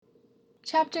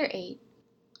Chapter 8.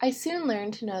 I soon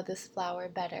learned to know this flower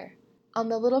better. On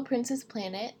the little prince's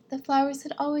planet, the flowers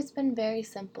had always been very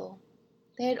simple.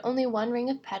 They had only one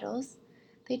ring of petals.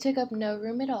 They took up no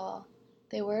room at all.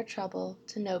 They were a trouble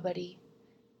to nobody.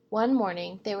 One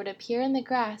morning they would appear in the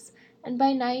grass, and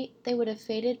by night they would have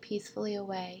faded peacefully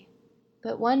away.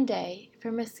 But one day,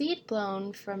 from a seed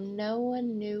blown from no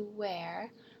one knew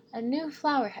where, a new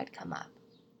flower had come up,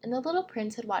 and the little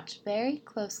prince had watched very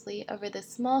closely over this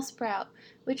small sprout,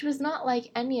 which was not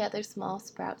like any other small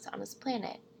sprouts on his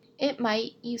planet. It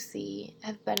might, you see,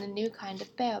 have been a new kind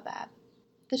of baobab.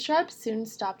 The shrub soon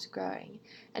stopped growing,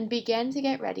 and began to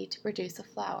get ready to produce a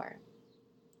flower.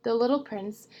 The little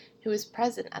prince, who was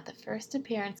present at the first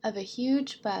appearance of a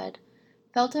huge bud,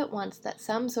 felt at once that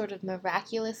some sort of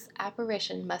miraculous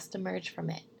apparition must emerge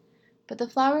from it. But the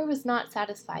flower was not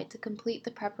satisfied to complete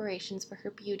the preparations for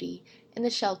her beauty in the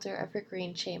shelter of her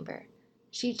green chamber.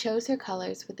 She chose her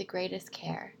colors with the greatest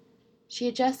care. She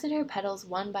adjusted her petals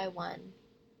one by one.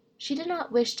 She did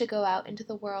not wish to go out into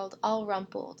the world all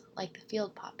rumpled like the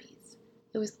field poppies.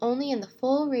 It was only in the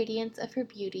full radiance of her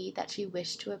beauty that she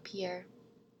wished to appear.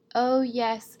 Oh,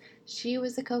 yes, she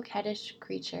was a coquettish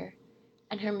creature,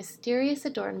 and her mysterious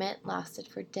adornment lasted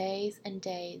for days and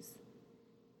days.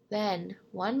 Then,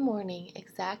 one morning,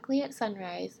 exactly at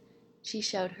sunrise, she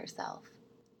showed herself.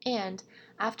 And,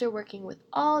 after working with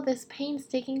all this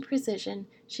painstaking precision,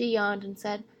 she yawned and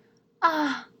said,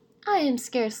 "Ah, I am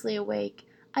scarcely awake.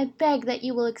 I beg that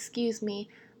you will excuse me.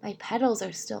 My petals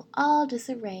are still all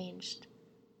disarranged."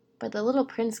 But the little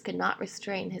prince could not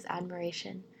restrain his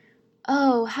admiration.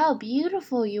 "Oh, how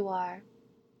beautiful you are!"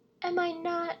 "Am I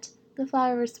not?" the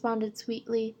flower responded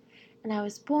sweetly. "And I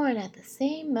was born at the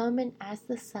same moment as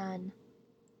the sun."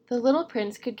 The little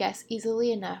prince could guess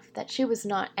easily enough that she was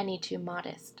not any too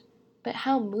modest. But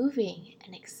how moving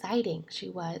and exciting she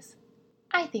was!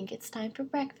 "I think it's time for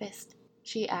breakfast,"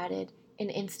 she added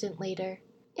an instant later.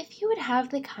 "If you would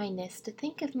have the kindness to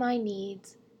think of my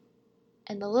needs."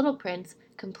 And the little prince,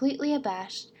 completely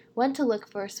abashed, went to look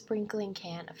for a sprinkling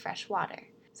can of fresh water.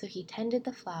 So he tended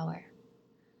the flower.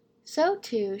 So,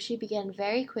 too, she began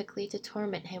very quickly to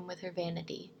torment him with her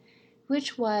vanity,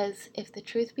 which was, if the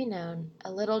truth be known,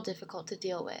 a little difficult to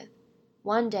deal with.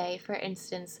 One day, for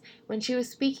instance, when she was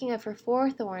speaking of her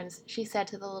 4 thorns, she said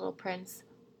to the little prince,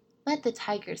 "Let the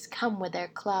tigers come with their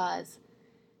claws."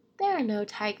 "There are no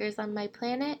tigers on my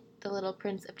planet," the little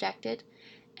prince objected,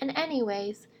 "and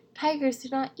anyways, tigers do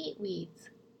not eat weeds."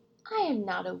 "I am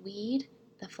not a weed,"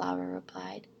 the flower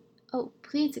replied. "Oh,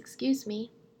 please excuse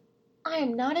me." "I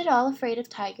am not at all afraid of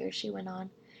tigers," she went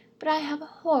on, "but I have a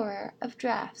horror of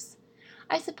draughts.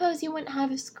 I suppose you wouldn't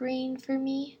have a screen for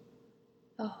me?"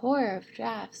 "A horror of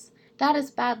draughts. That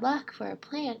is bad luck for a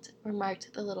plant,"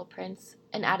 remarked the little prince,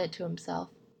 and added to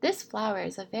himself, "This flower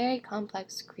is a very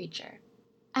complex creature.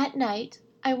 At night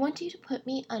I want you to put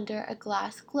me under a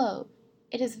glass globe.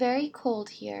 It is very cold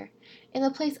here, in the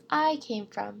place I came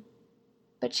from."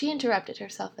 But she interrupted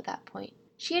herself at that point.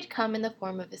 She had come in the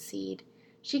form of a seed.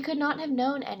 She could not have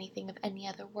known anything of any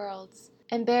other worlds.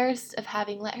 Embarrassed of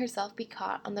having let herself be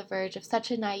caught on the verge of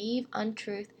such a naive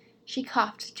untruth, she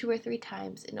coughed 2 or 3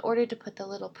 times in order to put the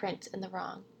little prince in the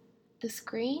wrong. "The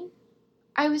screen?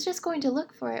 I was just going to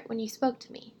look for it when you spoke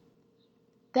to me."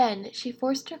 Then she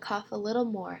forced her cough a little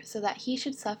more so that he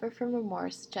should suffer from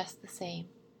remorse just the same.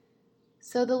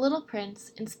 So the little prince,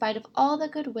 in spite of all the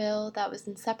good will that was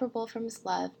inseparable from his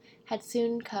love, had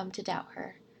soon come to doubt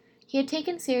her. He had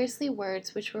taken seriously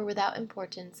words which were without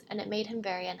importance, and it made him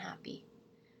very unhappy.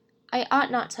 "I ought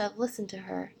not to have listened to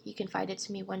her," he confided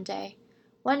to me one day.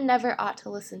 "One never ought to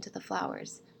listen to the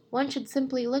flowers. One should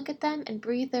simply look at them and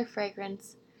breathe their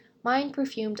fragrance. Mine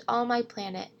perfumed all my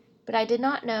planet, but I did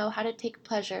not know how to take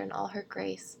pleasure in all her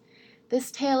grace. This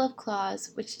tale of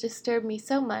claws, which disturbed me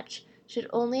so much, should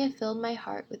only have filled my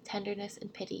heart with tenderness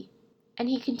and pity." And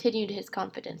he continued his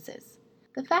confidences.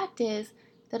 "The fact is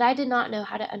that I did not know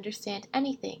how to understand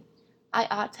anything. I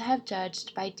ought to have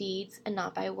judged by deeds and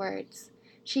not by words.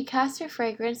 She cast her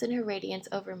fragrance and her radiance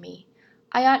over me.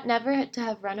 I ought never to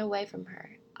have run away from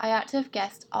her. I ought to have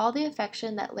guessed all the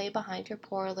affection that lay behind her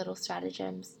poor little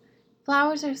stratagems.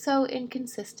 Flowers are so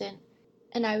inconsistent,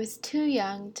 and I was too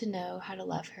young to know how to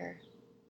love her."